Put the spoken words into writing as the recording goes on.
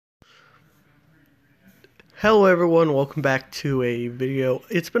Hello everyone, welcome back to a video.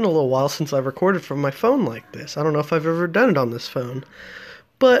 It's been a little while since I've recorded from my phone like this. I don't know if I've ever done it on this phone.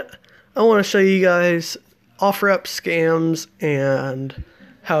 But I want to show you guys OfferUp scams and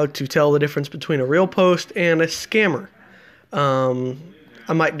how to tell the difference between a real post and a scammer.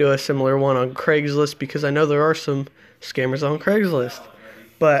 I might do a similar one on Craigslist because I know there are some scammers on Craigslist.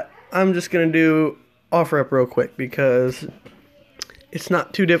 But I'm just going to do OfferUp real quick because it's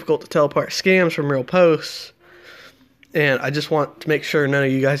not too difficult to tell apart scams from real posts. And I just want to make sure none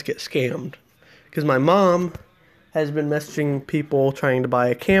of you guys get scammed. Because my mom has been messaging people trying to buy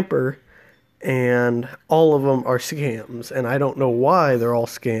a camper, and all of them are scams. And I don't know why they're all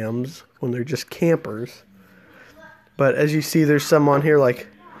scams when they're just campers. But as you see, there's some on here like,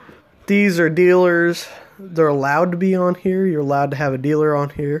 these are dealers. They're allowed to be on here. You're allowed to have a dealer on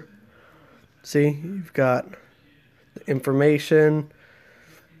here. See, you've got the information.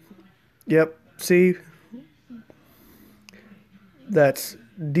 Yep, see? That's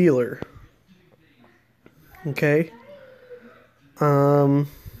dealer. Okay.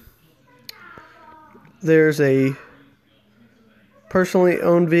 There's a personally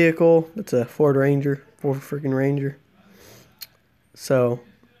owned vehicle. It's a Ford freaking Ranger. So,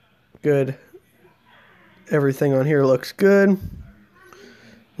 good. Everything on here looks good.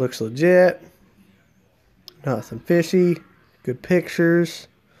 Looks legit. Nothing fishy. Good pictures.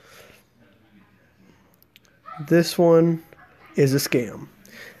 This one is a scam.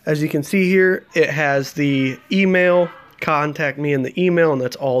 As you can see here, it has the email, contact me in the email, and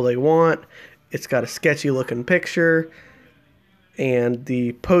that's all they want. It's got a sketchy looking picture, and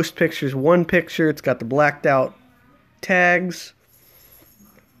the post picture is one picture. It's got the blacked out tags,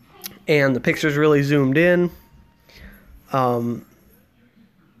 and the picture's really zoomed in. They're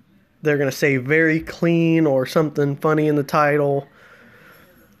going to say very clean or something funny in the title,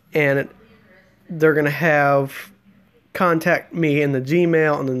 and they're going to have contact me in the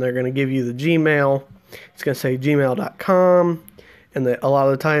Gmail, and then they're going to give you the Gmail. It's going to say gmail.com, and a lot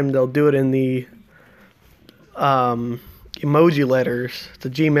of the time they'll do it in the emoji letters, the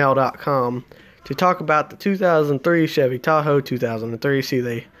gmail.com, to talk about the 2003 Chevy Tahoe 2003. See,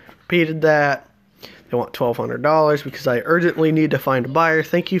 they repeated that. They want $1,200 because I urgently need to find a buyer.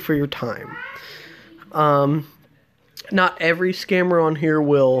 Thank you for your time. Not every scammer on here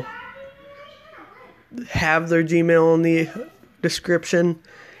will have their Gmail in the description,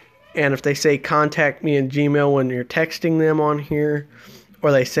 and if they say contact me in Gmail when you're texting them on here,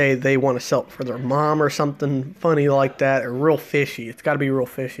 or they say they want to sell it for their mom or something funny like that, or real fishy, it's got to be real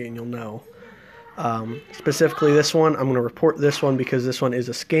fishy and you'll know. Specifically this one, I'm going to report this one because this one is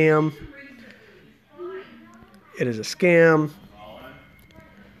a scam. It is a scam.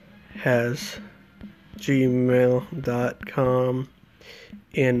 Has gmail.com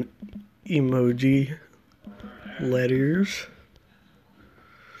in emoji letters.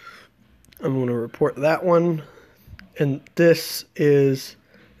 I'm going to report that one. And this is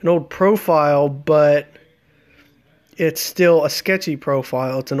an old profile, but it's still a sketchy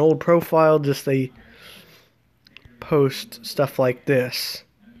profile. It's an old profile, just they post stuff like this,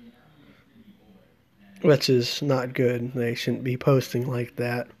 which is not good. They shouldn't be posting like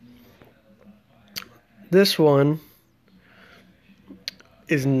that. This one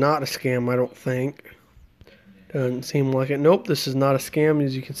is not a scam, I don't think. Doesn't seem like it. Nope, this is not a scam,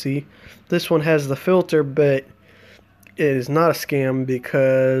 as you can see. This one has the filter, but it is not a scam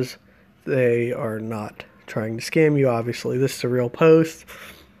because they are not trying to scam you, obviously. This is a real post.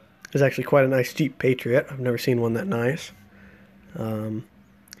 It's actually quite a nice Jeep Patriot. I've never seen one that nice.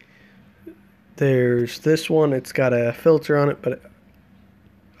 There's this one. It's got a filter on it, but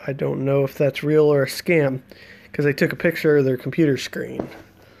I don't know if that's real or a scam because they took a picture of their computer screen.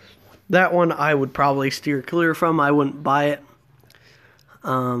 That one I would probably steer clear from. I wouldn't buy it.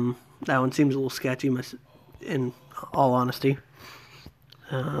 That one seems a little sketchy, in all honesty.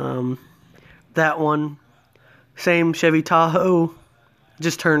 That one, same Chevy Tahoe,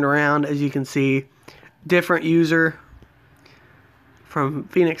 just turned around, as you can see. Different user from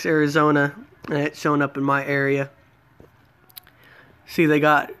Phoenix, Arizona, and it's showing up in my area. See, they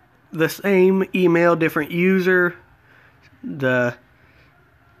got the same email, different user, the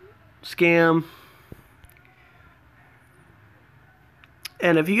scam.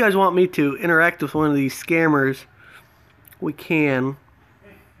 And if you guys want me to interact with one of these scammers, we can.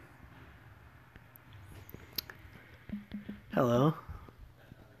 Hello.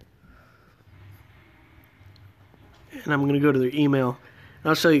 And I'm going to go to their email. And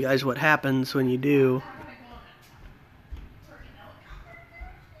I'll show you guys what happens when you do.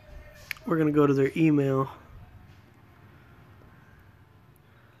 We're going to go to their email.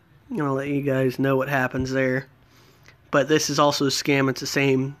 I'm going to let you guys know what happens there. But this is also a scam. It's the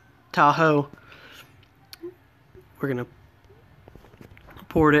same Tahoe. We're going to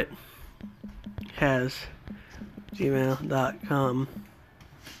report it. Has gmail.com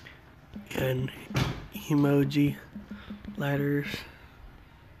and emoji letters.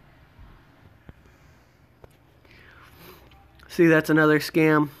 See, that's another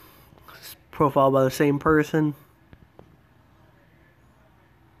scam. It's profiled by the same person.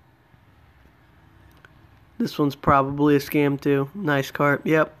 This one's probably a scam too. Nice cart.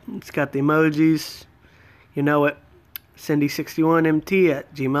 Yep, it's got the emojis. You know it.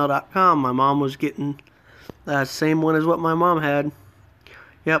 Cindy61mt@gmail.com. My mom was getting the same one as what my mom had.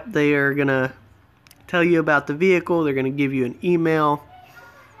 Yep, they are going to tell you about the vehicle. They're going to give you an email.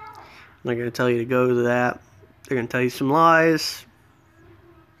 They're going to tell you to go to that. They're going to tell you some lies.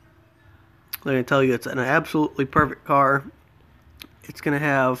 They're going to tell you it's an absolutely perfect car. It's going to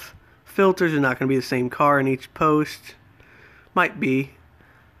have filters. It's not going to be the same car in each post. Might be.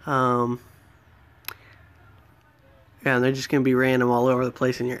 And they're just going to be random all over the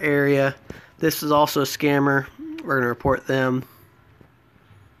place in your area. This is also a scammer. We're going to report them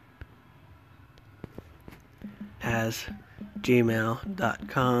as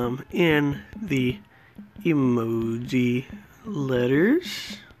gmail.com in the emoji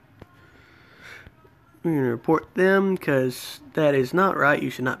letters. We're going to report them because that is not right. You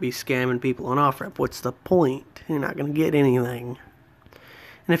should not be scamming people on OfferUp. What's the point? You're not going to get anything.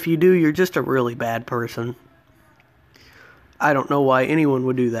 And if you do, you're just a really bad person. I don't know why anyone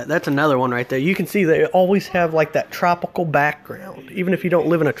would do that. That's another one right there. You can see they always have like that tropical background. Even if you don't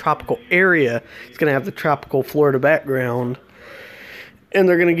live in a tropical area, it's going to have the tropical Florida background. And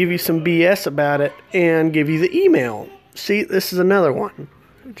they're going to give you some BS about it and give you the email. See, this is another one.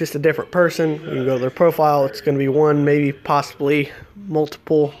 Just a different person. You can go to their profile. It's going to be one, maybe possibly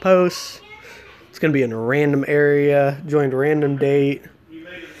multiple posts. It's going to be in a random area, joined a random date.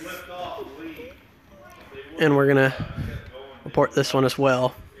 And we're going to report this one as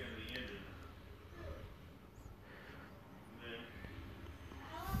well.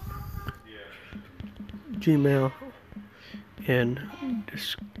 Gmail and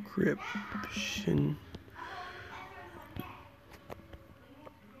description.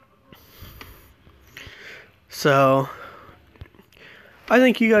 So I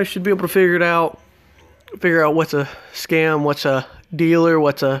think you guys should be able to figure it out. Figure out what's a scam, what's a dealer,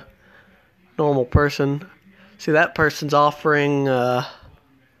 what's a normal person. See, that person's offering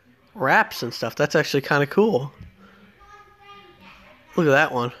wraps and stuff. That's actually kind of cool. Look at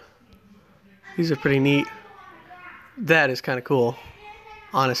that one. These are pretty neat. That is kind of cool.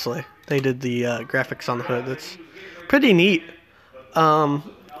 Honestly, they did the graphics on the hood. That's pretty neat.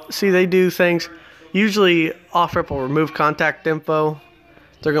 See, they do things. Usually, OfferUp will remove contact info.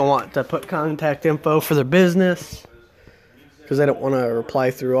 They're going to want to put contact info for their business because they don't want to reply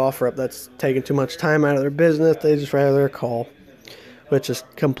through OfferUp. That's taking too much time out of their business. They just rather call, which is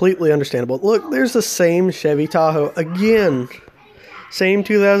completely understandable. Look, there's the same Chevy Tahoe again. Same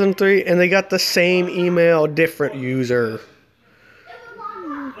 2003, and they got the same email, different user.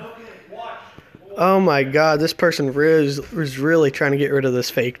 Oh my God, this person was really trying to get rid of this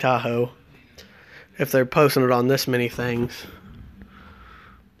fake Tahoe. If they're posting it on this many things.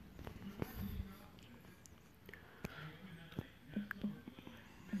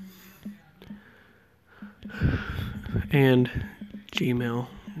 And Gmail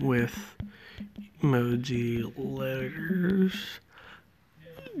with emoji letters.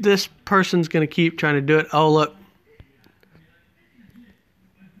 This person's going to keep trying to do it. Oh, look.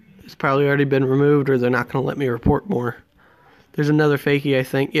 It's probably already been removed or they're not going to let me report more. There's another fakie, I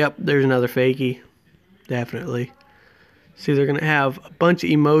think. Yep, there's another fakie. Definitely. See, they're going to have a bunch of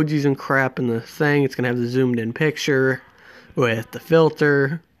emojis and crap in the thing. It's going to have the zoomed in picture with the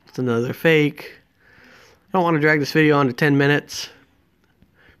filter. It's another fake. I don't want to drag this video on to 10 minutes,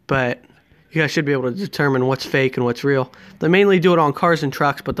 but you guys should be able to determine what's fake and what's real. They mainly do it on cars and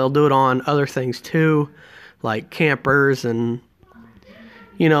trucks, but they'll do it on other things too, like campers and,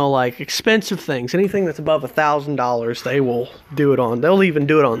 you know, like expensive things. Anything that's above $1,000, they will do it on. They'll even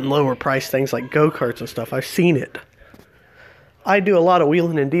do it on lower price things like go-karts and stuff. I've seen it. I do a lot of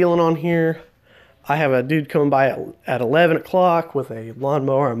wheeling and dealing on here. I have a dude coming by at 11 o'clock with a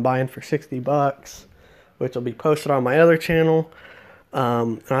lawnmower I'm buying for $60, which will be posted on my other channel.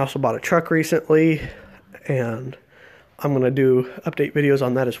 And I also bought a truck recently, and I'm going to do update videos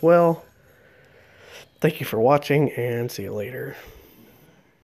on that as well. Thank you for watching, and see you later.